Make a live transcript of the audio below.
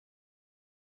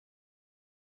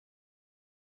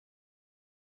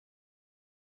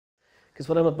because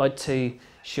what I'm about to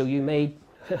show you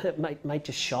might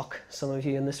just shock some of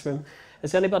you in this room.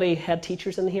 Is anybody head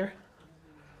teachers in here?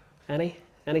 Any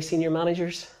senior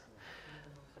managers?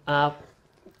 I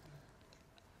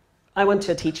went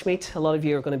to a teach meet. A lot of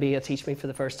you are going to be at a teach meet for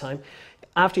the first time.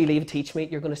 After you leave a teach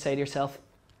meet, you're going to say to yourself,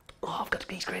 oh, I've got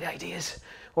these great ideas,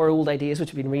 or old ideas which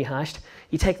have been rehashed.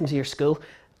 You take them to your school,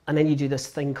 and then you do this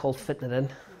thing called fitting it in.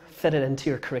 Fit it into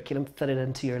your curriculum, fit it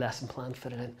into your lesson plan,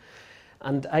 fit it in.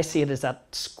 And I see it as that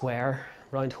square,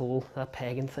 round hole, that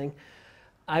pegging thing.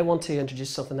 I want to introduce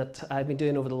something that I've been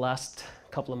doing over the last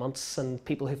couple of months, and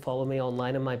people who follow me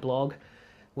online in my blog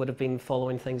would have been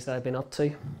following things that I've been up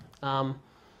to.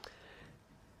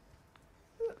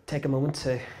 Take a moment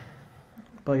to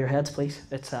bow your heads, please.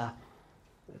 It's a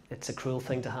cruel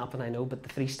thing to happen, I know, but the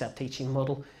 3-step teaching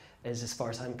model is, as far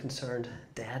as I'm concerned,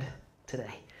 dead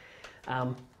today.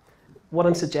 What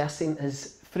I'm suggesting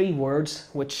is 3 words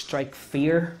which strike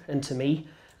fear into me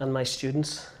and my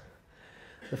students.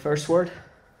 The first word,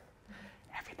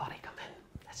 everybody come in,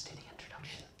 let's do the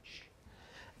introduction.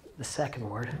 The second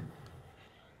word,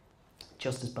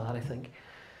 just as bad, I think.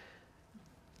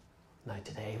 Now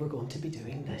today we're going to be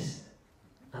doing this.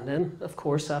 And then, of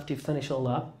course, after you finish all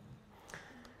that,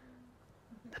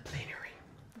 the plenary.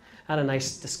 I had a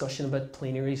nice discussion about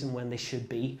plenaries and when they should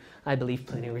be. I believe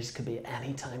plenaries could be at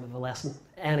any time of a lesson,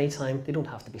 any time. They don't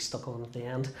have to be stuck on at the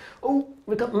end. Oh,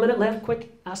 we've got a minute left,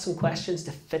 quick. Ask some questions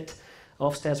to fit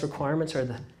Ofsted's requirements or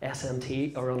the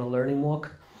SMT or on a learning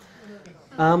walk.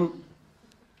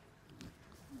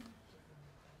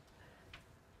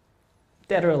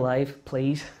 Dead or alive,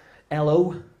 please.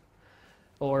 LO,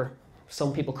 or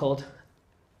some people call it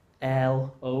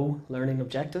LO, learning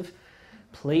objective.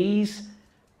 Please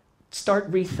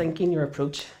start rethinking your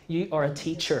approach. You are a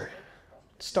teacher.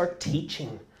 Start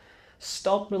teaching.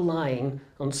 Stop relying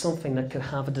on something that could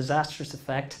have a disastrous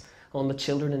effect on the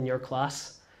children in your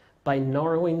class by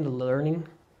narrowing the learning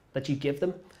that you give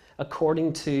them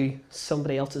according to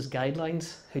somebody else's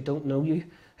guidelines who don't know you,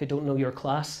 who don't know your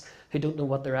class, who don't know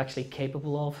what they're actually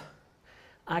capable of.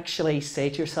 Actually say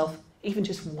to yourself, even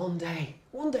just one day,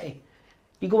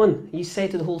 you go in, you say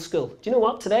to the whole school, do you know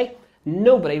what, today,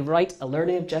 nobody write a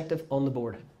learning objective on the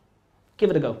board. Give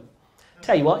it a go.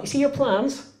 Tell you what, you see your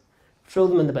plans, throw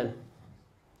them in the bin.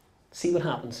 See what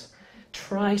happens.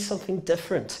 Try something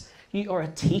different. You are a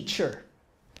teacher.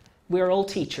 We are all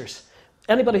teachers.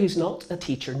 Anybody who's not a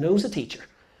teacher knows a teacher.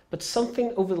 But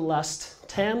something over the last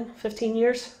 10, 15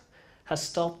 years has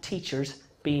stopped teachers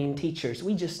being teachers.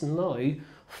 We just now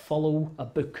follow a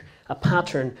book, a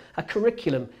pattern, a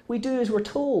curriculum. We do as we're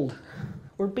told.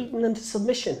 We're beaten into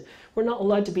submission. We're not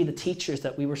allowed to be the teachers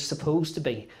that we were supposed to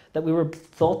be, that we were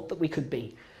thought that we could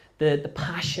be. The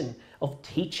passion of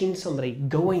teaching somebody,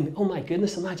 going, oh my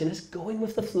goodness, imagine this, going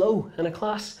with the flow in a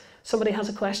class. Somebody has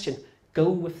a question, go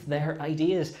with their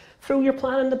ideas. Throw your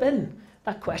plan in the bin.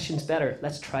 That question's better.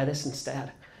 Let's try this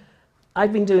instead.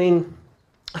 I've been doing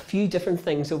a few different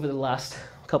things over the last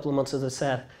couple of months, as I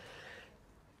said.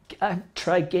 I've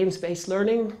tried games-based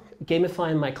learning,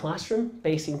 gamifying my classroom,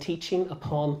 basing teaching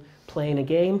upon playing a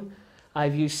game.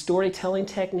 I've used storytelling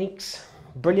techniques,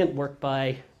 brilliant work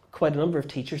by quite a number of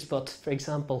teachers, but for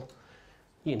example,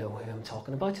 you know who I'm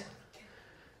talking about.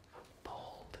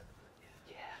 Bald.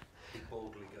 Yeah.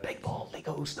 Big baldly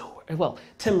goes nowhere. Well,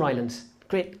 Tim Rylands,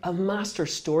 great, a master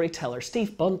storyteller.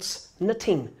 Steve Bunce,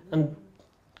 knitting and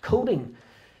coding.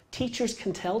 Teachers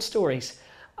can tell stories.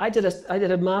 I did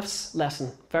a maths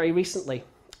lesson very recently,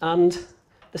 and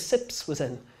the SIPs was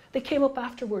in. They came up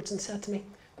afterwards and said to me,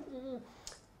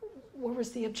 where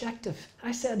was the objective?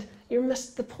 I said, you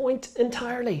missed the point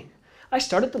entirely. I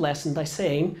started the lesson by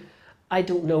saying, I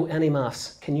don't know any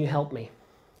maths, can you help me?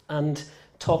 And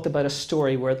talked about a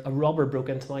story where a robber broke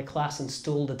into my class and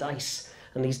stole the dice.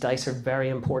 And these dice are very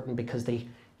important because they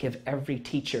give every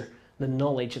teacher the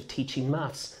knowledge of teaching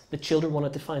maths. The children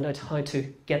wanted to find out how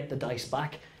to get the dice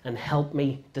back and help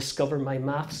me discover my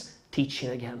maths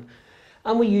teaching again.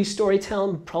 And we use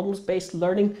storytelling, problems-based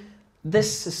learning.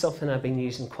 This is something I've been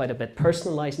using quite a bit,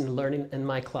 personalising learning in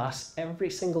my class.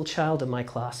 Every single child in my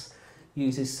class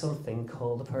uses something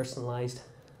called a personalised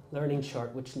learning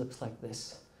chart, which looks like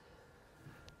this.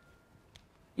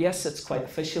 Yes, it's quite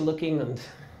official looking,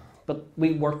 but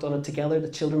we worked on it together. The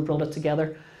children brought it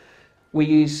together. We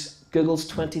use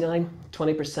Google's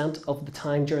 20% of the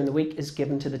time during the week is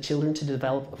given to the children to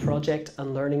develop a project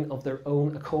and learning of their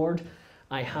own accord.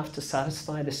 I have to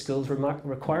satisfy the school's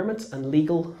requirements and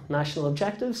legal national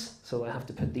objectives, so I have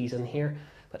to put these in here.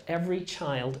 But every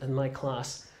child in my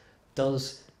class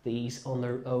does these on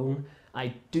their own.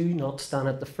 I do not stand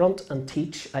at the front and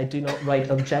teach. I do not write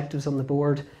objectives on the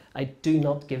board. I do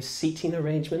not give seating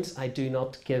arrangements. I do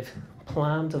not give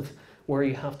plans of where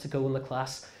you have to go in the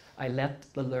class. I let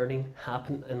the learning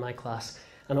happen in my class.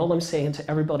 And all I'm saying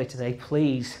to everybody today,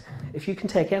 please, if you can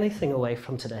take anything away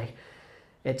from today,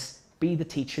 it's be the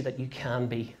teacher that you can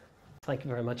be. Thank you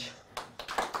very much.